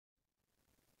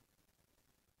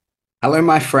Hello,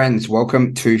 my friends.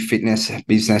 Welcome to Fitness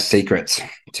Business Secrets.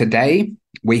 Today,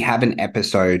 we have an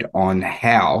episode on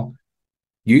how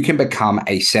you can become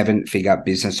a seven-figure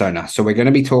business owner. So we're going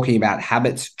to be talking about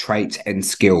habits, traits, and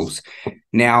skills.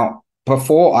 Now,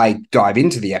 before I dive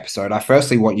into the episode, I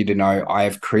firstly want you to know I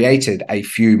have created a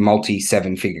few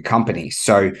multi-seven-figure companies.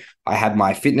 So I had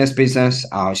my fitness business,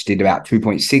 which did about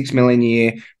 2.6 million a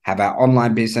year. Have our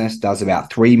online business, does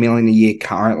about 3 million a year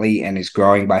currently and is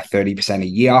growing by 30% a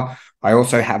year. I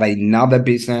also have another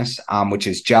business, which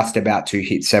is just about to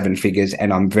hit seven figures,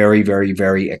 and I'm very, very,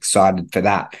 very excited for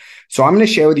that. So I'm going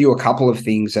to share with you a couple of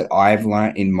things that I've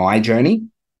learned in my journey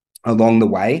along the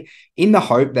way, in the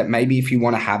hope that maybe if you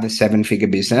want to have a seven-figure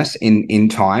business in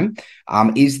time,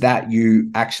 is that you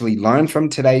actually learn from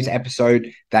today's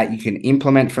episode, that you can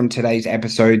implement from today's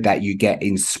episode, that you get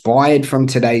inspired from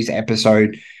today's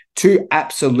episode to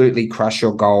absolutely crush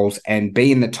your goals and be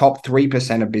in the top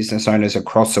 3% of business owners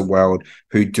across the world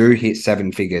who do hit seven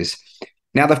figures.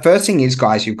 Now, the first thing is,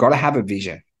 guys, you've got to have a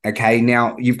vision. Okay.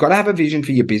 Now, you've got to have a vision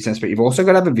for your business, but you've also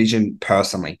got to have a vision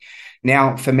personally.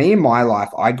 Now, for me in my life,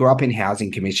 I grew up in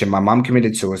housing commission. My mum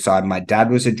committed suicide. My dad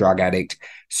was a drug addict.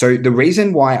 So the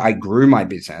reason why I grew my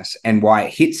business and why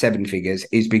it hit seven figures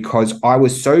is because I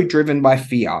was so driven by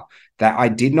fear that I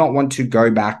did not want to go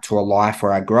back to a life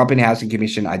where I grew up in housing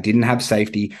commission. I didn't have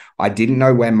safety. I didn't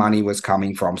know where money was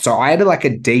coming from. So I had like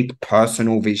a deep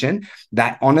personal vision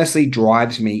that honestly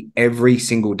drives me every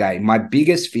single day. My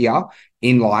biggest fear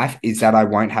in life is that I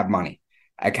won't have money.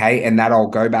 Okay. And that I'll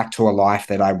go back to a life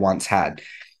that I once had.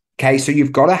 Okay. So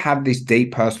you've got to have this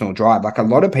deep personal drive. Like a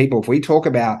lot of people, if we talk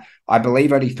about, I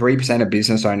believe only 3% of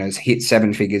business owners hit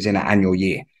seven figures in an annual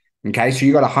year. Okay. So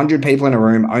you got 100 people in a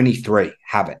room, only three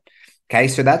have it. Okay.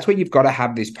 So that's where you've got to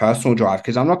have this personal drive,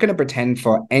 because I'm not going to pretend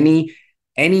for any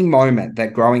moment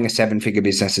that growing a seven-figure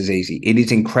business is easy. It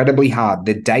is incredibly hard.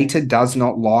 The data does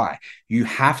not lie. You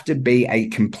have to be a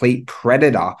complete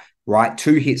predator, right,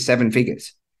 to hit seven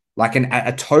figures, like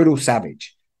a total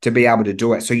savage to be able to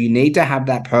do it. So you need to have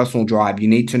that personal drive. You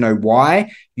need to know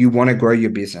why you want to grow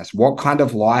your business, what kind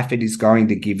of life it is going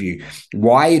to give you,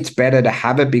 why it's better to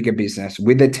have a bigger business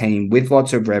with a team, with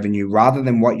lots of revenue, rather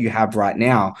than what you have right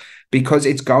now, because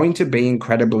it's going to be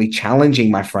incredibly challenging,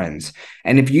 my friends.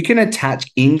 And if you can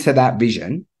attach into that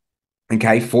vision,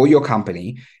 okay, for your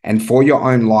company and for your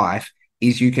own life,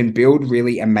 is you can build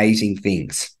really amazing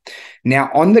things. Now,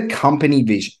 on the company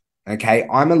vision, okay,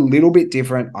 I'm a little bit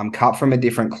different. I'm cut from a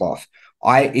different cloth.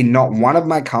 In not one of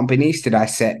my companies did I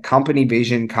set company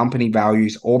vision, company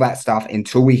values, all that stuff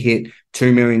until we hit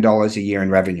 $2 million a year in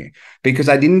revenue, because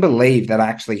I didn't believe that I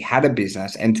actually had a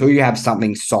business until you have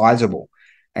something sizable.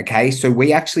 Okay, so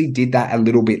we actually did that a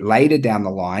little bit later down the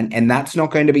line, and that's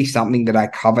not going to be something that I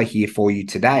cover here for you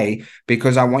today,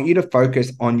 because I want you to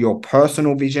focus on your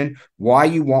personal vision, why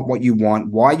you want what you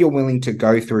want, why you're willing to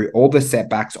go through all the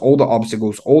setbacks, all the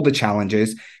obstacles, all the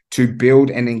challenges to build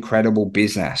an incredible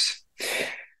business.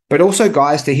 But also,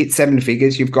 guys, to hit seven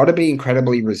figures, you've got to be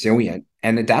incredibly resilient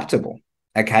and adaptable.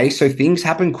 Okay, so things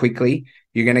happen quickly.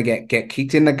 You're going to get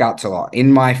kicked in the guts a lot.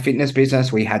 In my fitness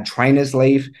business, we had trainers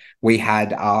leave. We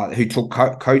had who took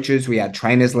coaches. We had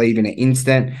trainers leave in an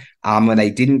instant when they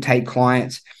didn't take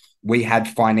clients. We had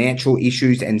financial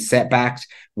issues and setbacks.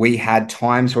 We had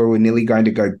times where we were nearly going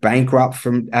to go bankrupt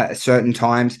from certain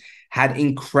times. Had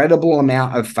incredible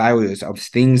amount of failures of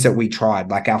things that we tried.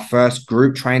 Like our first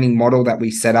group training model that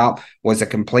we set up was a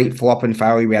complete flop and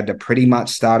failure. We had to pretty much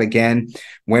start again.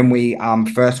 When we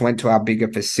first went to our bigger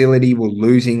facility, we're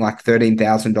losing like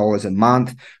 $13,000 a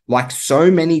month. Like so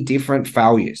many different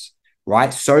failures,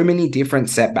 right? So many different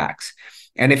setbacks.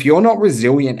 And if you're not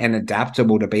resilient and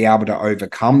adaptable to be able to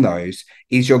overcome those,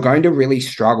 is you're going to really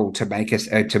struggle to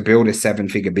to build a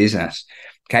seven-figure business.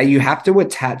 Okay, you have to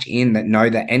attach in that, know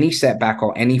that any setback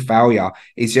or any failure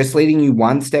is just leading you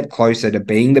one step closer to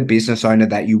being the business owner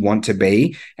that you want to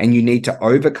be. And you need to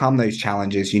overcome those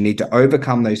challenges. You need to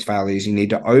overcome those failures. You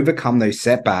need to overcome those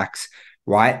setbacks,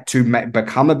 right? To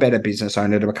become a better business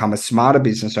owner, to become a smarter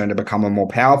business owner, to become a more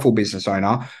powerful business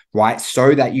owner, right?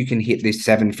 So that you can hit this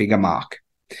seven-figure mark.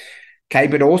 Okay,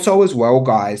 but also as well,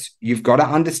 guys, you've got to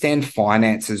understand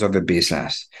finances of a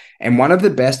business. And one of the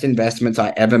best investments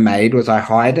I ever made was I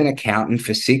hired an accountant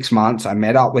for 6 months. I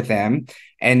met up with them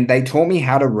and they taught me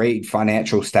how to read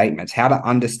financial statements, how to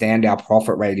understand our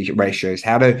profit ratios,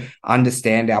 how to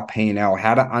understand our P&L,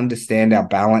 how to understand our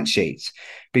balance sheets.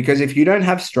 Because if you don't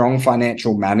have strong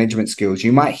financial management skills,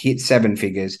 you might hit seven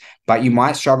figures, but you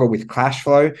might struggle with cash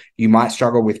flow, you might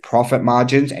struggle with profit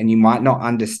margins, and you might not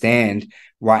understand,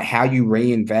 right? How you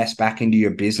reinvest back into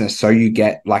your business so you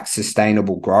get like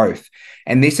sustainable growth.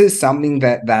 And this is something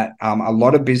that a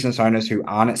lot of business owners who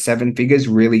aren't at seven figures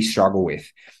really struggle with.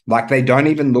 Like they don't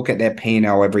even look at their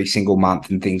P&L every single month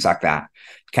and things like that.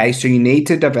 Okay, so you need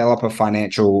to develop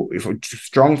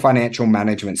strong financial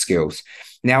management skills.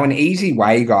 Now, an easy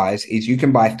way, guys, is you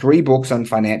can buy 3 books on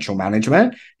financial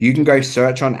management. You can go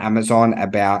search on Amazon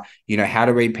about, how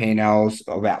to read P&Ls,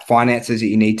 about finances that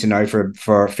you need to know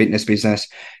for a fitness business.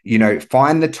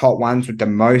 Find the top ones with the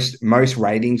most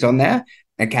ratings on there.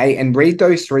 Okay. And read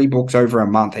those 3 books over a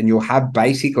month and you'll have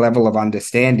basic level of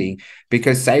understanding,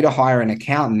 because say to hire an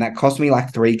accountant, that cost me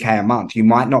like $3K a month. You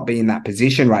might not be in that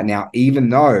position right now, even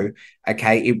though,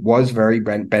 okay, it was very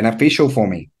beneficial for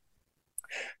me.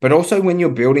 But also when you're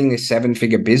building this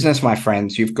 7-figure business, my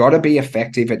friends, you've got to be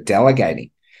effective at delegating.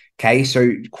 Okay.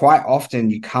 So quite often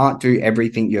you can't do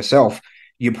everything yourself.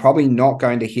 You're probably not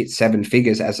going to hit 7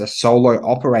 figures as a solo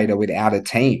operator without a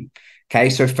team. Okay,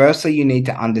 so firstly, you need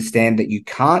to understand that you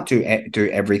can't do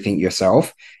everything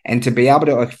yourself, and to be able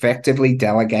to effectively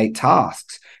delegate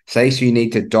tasks. So you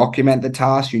need to document the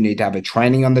task, you need to have a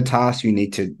training on the task, you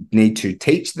need to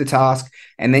teach the task,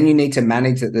 and then you need to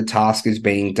manage that the task is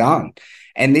being done.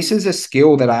 And this is a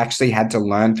skill that I actually had to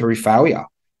learn through failure.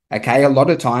 Okay, a lot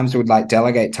of times we would like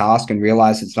delegate tasks and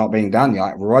realize it's not being done. You're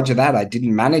like, Roger that, I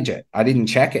didn't manage it, I didn't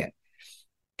check it.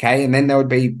 Okay. And then there would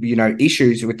be,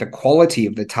 issues with the quality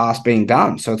of the task being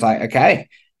done. So it's like, okay,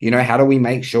 how do we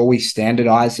make sure we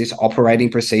standardize this operating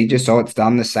procedure so it's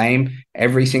done the same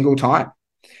every single time?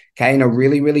 Okay. And a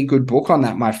really, really good book on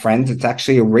that, my friends, it's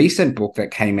actually a recent book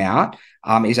that came out,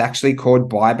 is actually called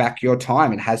Buy Back Your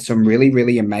Time. It has some really,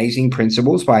 really amazing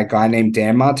principles by a guy named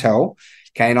Dan Martell.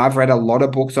 Okay. And I've read a lot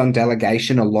of books on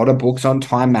delegation, a lot of books on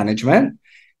time management.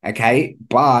 Okay.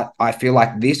 But I feel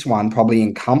like this one probably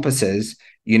encompasses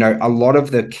a lot of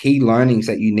the key learnings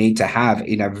that you need to have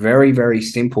in a very, very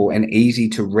simple and easy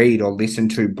to read or listen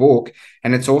to book.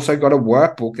 And it's also got a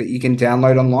workbook that you can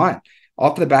download online.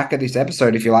 Off the back of this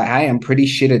episode, if you're like, hey, I'm pretty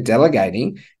shit at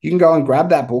delegating, you can go and grab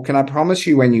that book. And I promise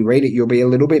you, when you read it, you'll be a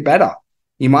little bit better.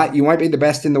 You won't be the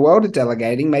best in the world at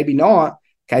delegating, maybe not.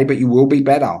 Okay. But you will be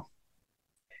better.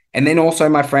 And then also,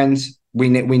 my friends, we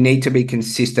need to be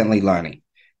consistently learning.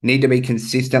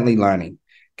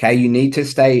 Okay, you need to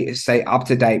stay up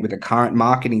to date with the current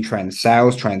marketing trends,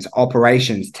 sales trends,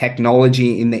 operations,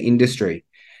 technology in the industry.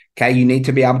 Okay, you need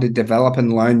to be able to develop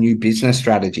and learn new business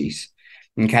strategies.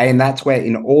 Okay, and that's where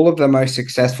in all of the most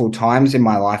successful times in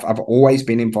my life, I've always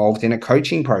been involved in a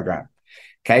coaching program.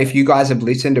 Okay, if you guys have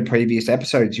listened to previous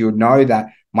episodes, you would know that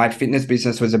my fitness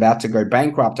business was about to go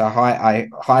bankrupt. I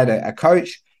hired a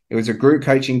coach. It was a group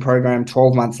coaching program.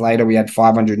 12 months later, we had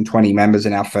 520 members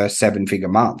in our first 7-figure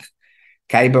month.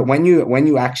 Okay, but when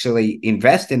you actually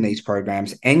invest in these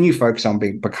programs and you focus on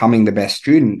becoming the best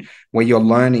student, where you're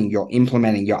learning, you're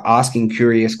implementing, you're asking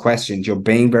curious questions, you're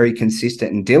being very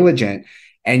consistent and diligent,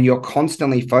 and you're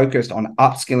constantly focused on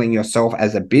upskilling yourself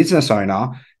as a business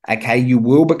owner, okay, you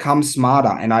will become smarter.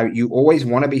 And you always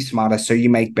want to be smarter so you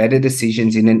make better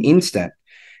decisions in an instant.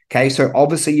 Okay, so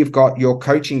obviously you've got your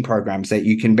coaching programs that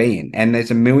you can be in, and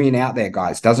there's a million out there,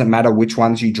 guys. Doesn't matter which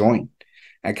ones you join.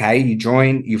 Okay, you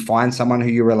join, you find someone who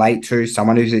you relate to,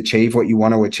 someone who's achieved what you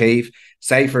want to achieve.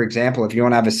 Say, for example, if you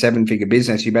want to have a 7-figure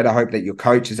business, you better hope that your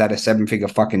coach is at a 7-figure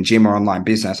fucking gym or online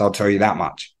business. I'll tell you that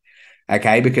much.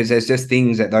 Okay, because there's just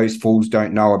things that those fools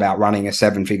don't know about running a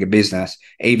 7-figure business,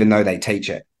 even though they teach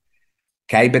it.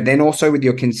 Okay, but then also with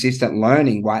your consistent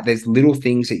learning, right, there's little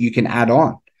things that you can add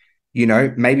on.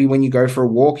 Maybe when you go for a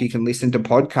walk, you can listen to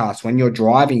podcasts. When you're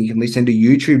driving, you can listen to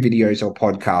YouTube videos or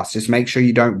podcasts. Just make sure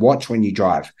you don't watch when you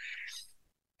drive.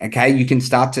 Okay. You can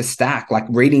start to stack, like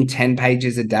reading 10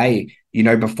 pages a day,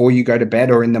 before you go to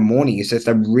bed or in the morning. It's just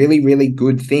a really, really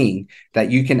good thing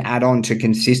that you can add on to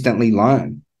consistently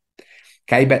learn.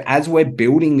 Okay. But as we're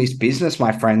building this business,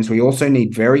 my friends, we also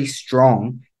need very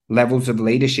strong levels of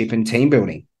leadership and team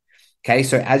building. Okay,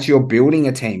 so as you're building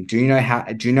a team, do you know how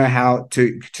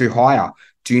to hire?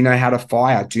 Do you know how to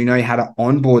fire? Do you know how to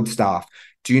onboard staff?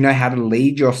 Do you know how to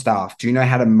lead your staff? Do you know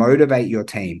how to motivate your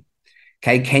team?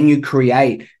 Okay, can you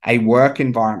create a work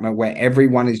environment where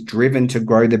everyone is driven to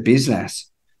grow the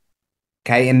business?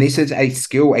 Okay, and this is a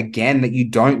skill, again, that you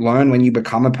don't learn when you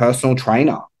become a personal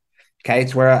trainer. Okay,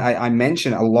 it's where I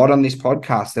mention a lot on this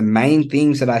podcast. The main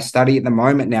things that I study at the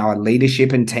moment now are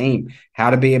leadership and team,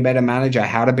 how to be a better manager,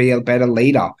 how to be a better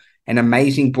leader. An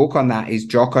amazing book on that is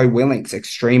Jocko Willink's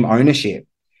Extreme Ownership.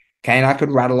 Okay, and I could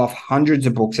rattle off hundreds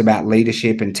of books about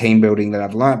leadership and team building that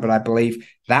I've learned, but I believe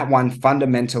that one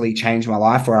fundamentally changed my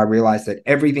life, where I realized that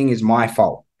everything is my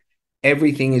fault.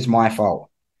 Everything is my fault.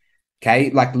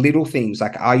 Okay, like little things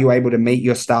like, are you able to meet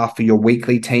your staff for your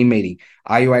weekly team meeting?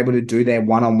 Are you able to do their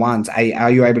one-on-ones?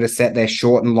 Are you able to set their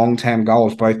short and long-term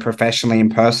goals, both professionally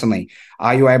and personally?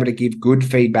 Are you able to give good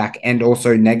feedback and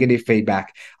also negative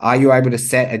feedback? Are you able to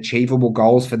set achievable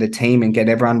goals for the team and get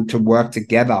everyone to work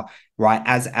together, right?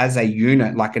 As a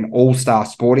unit, like an all-star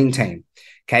sporting team.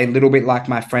 Okay, a little bit like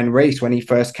my friend Reese, when he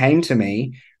first came to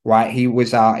me, right? He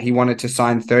wanted to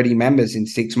sign 30 members in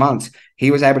 6 months. He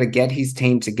was able to get his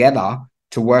team together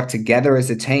to work together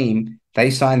as a team. They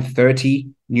signed 30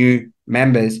 new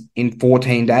members in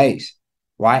 14 days,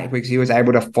 right? Because he was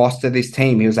able to foster this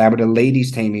team. He was able to lead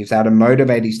his team. He was able to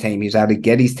motivate his team. He was able to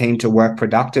get his team to work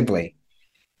productively.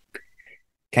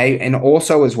 Okay. And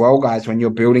also, as well, guys, when you're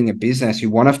building a business,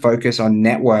 you want to focus on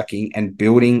networking and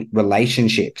building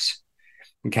relationships.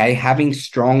 Okay, having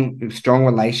strong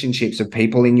relationships of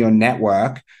people in your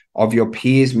network, of your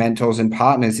peers, mentors, and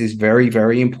partners is very,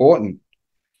 very important.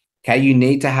 Okay, you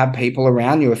need to have people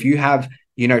around you. If you have,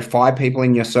 5 people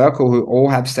in your circle who all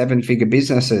have 7-figure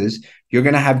businesses, you're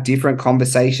going to have different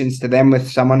conversations to them with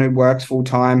someone who works full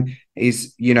time,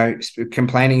 is,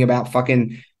 complaining about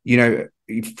fucking,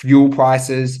 fuel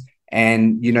prices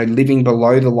and, living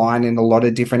below the line in a lot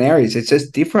of different areas. It's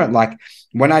just different. Like,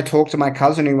 when I talk to my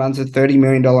cousin who runs a $30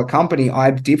 million company, I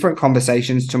have different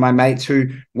conversations to my mates who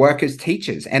work as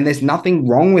teachers. And there's nothing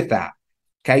wrong with that.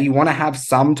 Okay. You want to have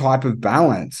some type of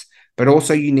balance, but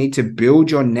also you need to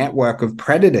build your network of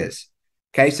predators.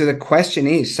 Okay. So the question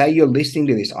is, say you're listening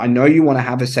to this. I know you want to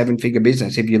have a 7-figure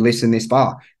business. If you listen this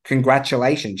far,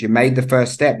 congratulations. You made the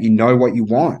first step. You know what you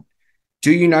want.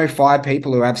 Do you know 5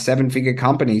 people who have 7-figure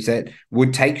companies that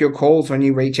would take your calls when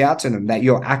you reach out to them, that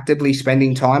you're actively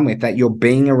spending time with, that you're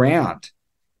being around?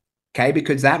 Okay,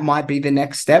 because that might be the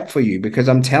next step for you. Because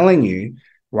I'm telling you,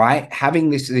 right,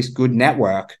 having this good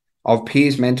network of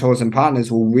peers, mentors, and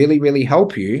partners will really, really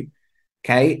help you,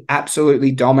 okay,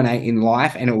 absolutely dominate in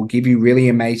life, and it will give you really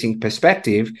amazing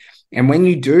perspective. And when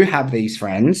you do have these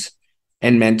friends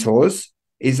and mentors,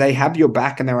 is they have your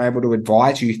back and they're able to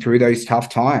advise you through those tough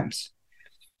times.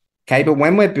 Okay, but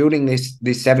when we're building this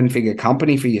 7-figure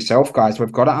company for yourself, guys,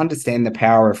 we've got to understand the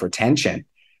power of retention.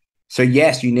 So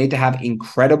yes, you need to have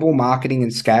incredible marketing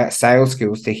and sales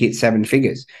skills to hit 7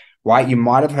 figures, right? You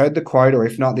might have heard the quote, or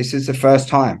if not, this is the first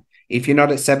time. If you're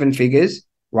not at 7 figures,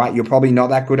 right, you're probably not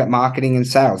that good at marketing and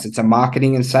sales. It's a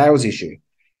marketing and sales issue.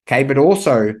 Okay, but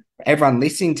also everyone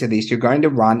listening to this, you're going to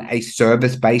run a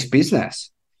service-based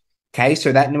business. Okay,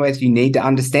 so that means you need to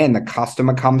understand the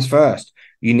customer comes first.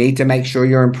 You need to make sure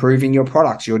you're improving your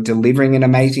products. You're delivering an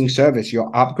amazing service.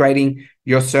 You're upgrading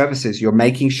your services. You're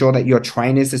making sure that your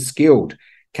trainers are skilled.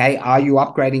 Okay. Are you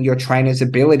upgrading your trainers'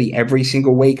 ability every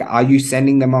single week? Are you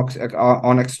sending them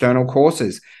on external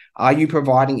courses? Are you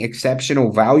providing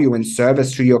exceptional value and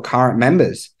service to your current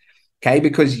members? Okay.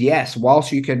 Because yes,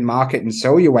 whilst you can market and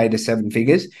sell your way to 7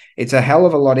 figures, it's a hell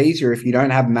of a lot easier if you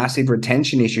don't have massive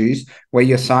retention issues where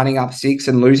you're signing up 6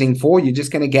 and losing 4. You're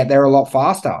just going to get there a lot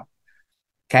faster.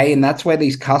 Okay. And that's where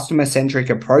these customer-centric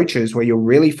approaches, where you're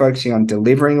really focusing on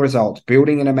delivering results,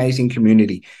 building an amazing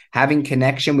community, having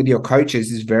connection with your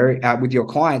coaches with your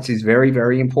clients is very,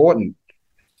 very important.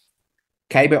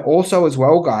 Okay. But also as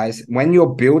well, guys, when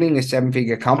you're building a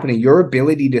 7-figure company, your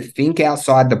ability to think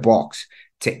outside the box,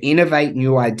 to innovate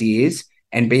new ideas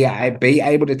and be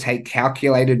able to take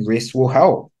calculated risks will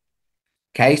help.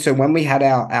 Okay. So when we had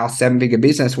our 7-figure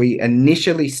business, we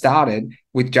initially started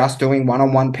with just doing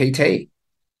one-on-one PT.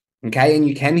 Okay. And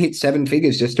you can hit 7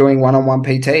 figures just doing one-on-one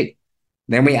PT.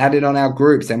 Then we added on our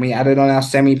groups. Then we added on our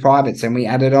semi-privates. Then we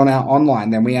added on our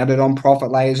online. Then we added on profit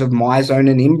layers of MyZone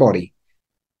and InBody.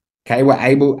 Okay. We're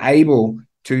able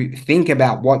to think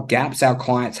about what gaps our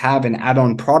clients have and add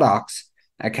on products.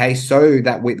 Okay. So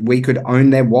that we could own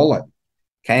their wallet.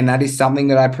 Okay. And that is something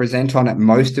that I present on at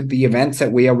most of the events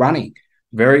that we are running.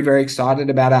 Very, very excited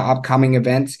about our upcoming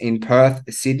events in Perth,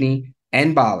 Sydney,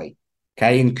 and Bali.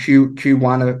 Okay, in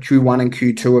Q1 and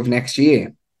Q2 of next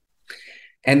year.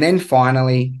 And then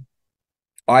finally,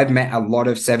 I've met a lot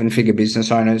of 7-figure business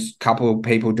owners, a couple of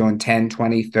people doing 10,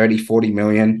 20, 30, 40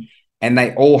 million, and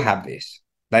they all have this.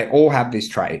 They all have this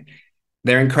trait.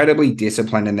 They're incredibly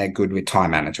disciplined and they're good with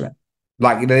time management.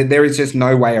 Like there is just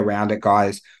no way around it,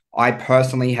 guys. I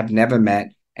personally have never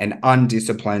met an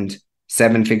undisciplined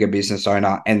 7-figure business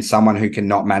owner and someone who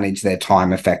cannot manage their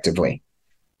time effectively.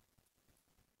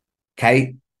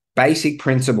 Okay, basic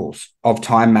principles of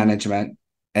time management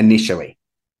initially.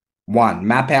 1,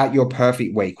 map out your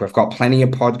perfect week. We've got plenty of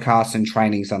podcasts and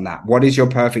trainings on that. What is your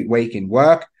perfect week in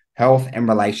work, health, and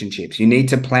relationships? You need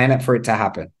to plan it for it to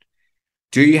happen.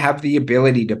 Do you have the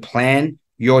ability to plan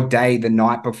your day the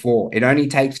night before? It only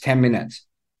takes 10 minutes.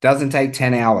 Doesn't take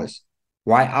 10 hours,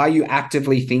 right? Are you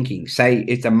actively thinking? Say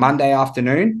it's a Monday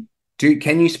afternoon.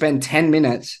 Can you spend 10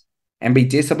 minutes and be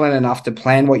disciplined enough to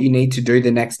plan what you need to do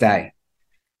the next day?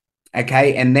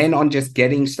 Okay. And then on just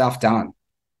getting stuff done,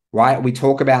 right? We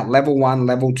talk about level 1,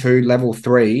 level 2, level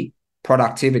 3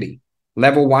 productivity.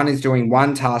 Level 1 is doing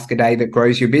one task a day that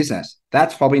grows your business.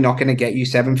 That's probably not going to get you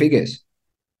 7 figures.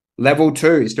 Level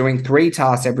 2 is doing 3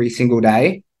 tasks every single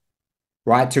day,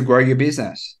 right, to grow your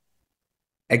business.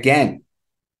 Again,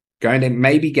 going to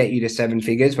maybe get you to 7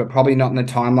 figures, but probably not in the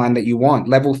timeline that you want.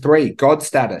 Level 3, God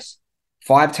status.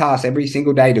 5 tasks every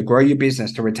single day to grow your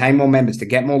business, to retain more members, to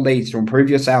get more leads, to improve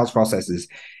your sales processes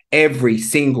every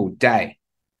single day,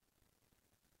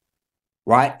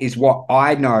 right, is what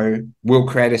I know will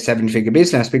create a 7-figure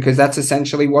business, because that's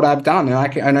essentially what I've done. And I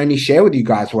can only share with you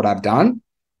guys what I've done.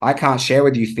 I can't share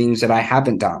with you things that I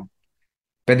haven't done.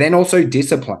 But then also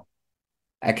discipline.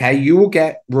 Okay, you will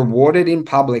get rewarded in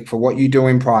public for what you do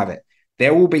in private.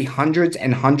 There will be hundreds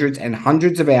and hundreds and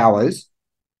hundreds of hours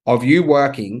of you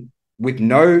working with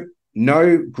no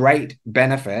great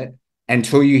benefit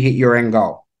until you hit your end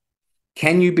goal.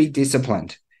 Can you be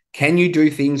disciplined? Can you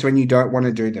do things when you don't want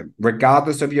to do them,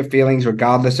 regardless of your feelings,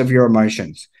 regardless of your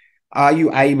emotions? Are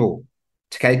you able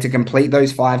to complete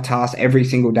those 5 tasks every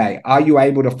single day? Are you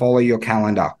able to follow your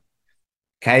calendar?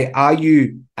 Okay. Are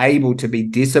you able to be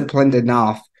disciplined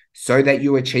enough so that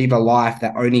you achieve a life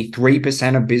that only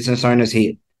 3% of business owners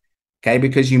hit? Okay.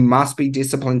 Because you must be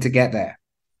disciplined to get there.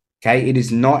 Okay. It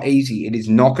is not easy. It is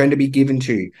not going to be given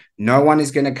to you. No one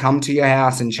is going to come to your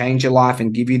house and change your life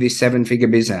and give you this 7-figure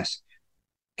business.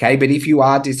 Okay. But if you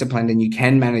are disciplined and you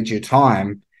can manage your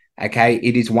time, okay,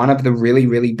 it is one of the really,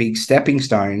 really big stepping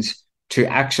stones to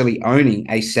actually owning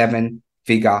a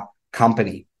 7-figure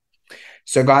company.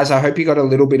 So, guys, I hope you got a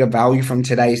little bit of value from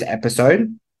today's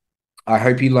episode. I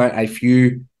hope you learned a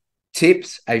few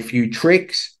tips, a few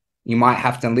tricks. You might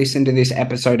have to listen to this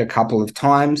episode a couple of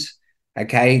times,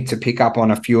 okay, to pick up on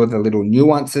a few of the little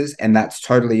nuances, and that's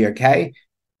totally okay,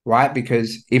 right?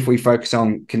 Because if we focus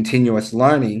on continuous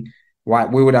learning, right,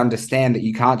 we would understand that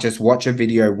you can't just watch a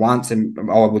video once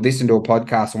or listen to a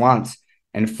podcast once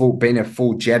and being a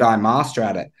full Jedi master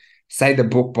at it. Say the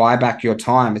book Buy Back Your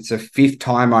Time. It's the 5th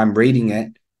time I'm reading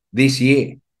it this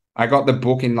year. I got the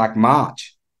book in like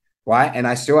March, right? And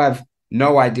I still have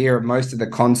no idea of most of the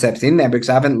concepts in there because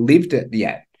I haven't lived it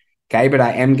yet. Okay. But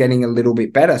I am getting a little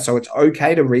bit better. So it's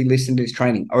okay to re-listen to this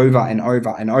training over and over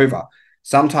and over.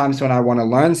 Sometimes when I want to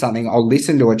learn something, I'll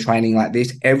listen to a training like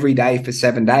this every day for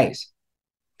 7 days.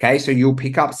 Okay. So you'll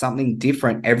pick up something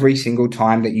different every single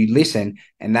time that you listen.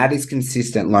 And that is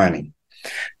consistent learning.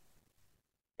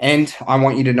 And I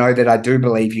want you to know that I do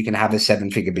believe you can have a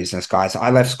 7-figure business, guys. I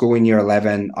left school in year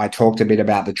 11. I talked a bit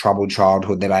about the troubled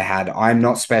childhood that I had. I'm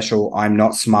not special. I'm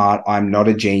not smart. I'm not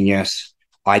a genius.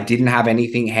 I didn't have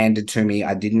anything handed to me.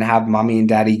 I didn't have mommy and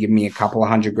daddy give me a couple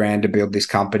of $100,000 to build this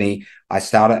company. I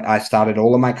started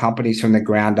all of my companies from the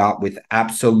ground up with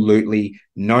absolutely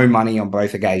no money on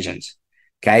both occasions.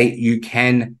 Okay. You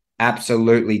can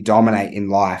absolutely dominate in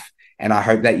life. And I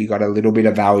hope that you got a little bit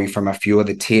of value from a few of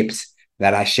the tips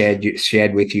that I shared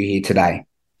with you here today.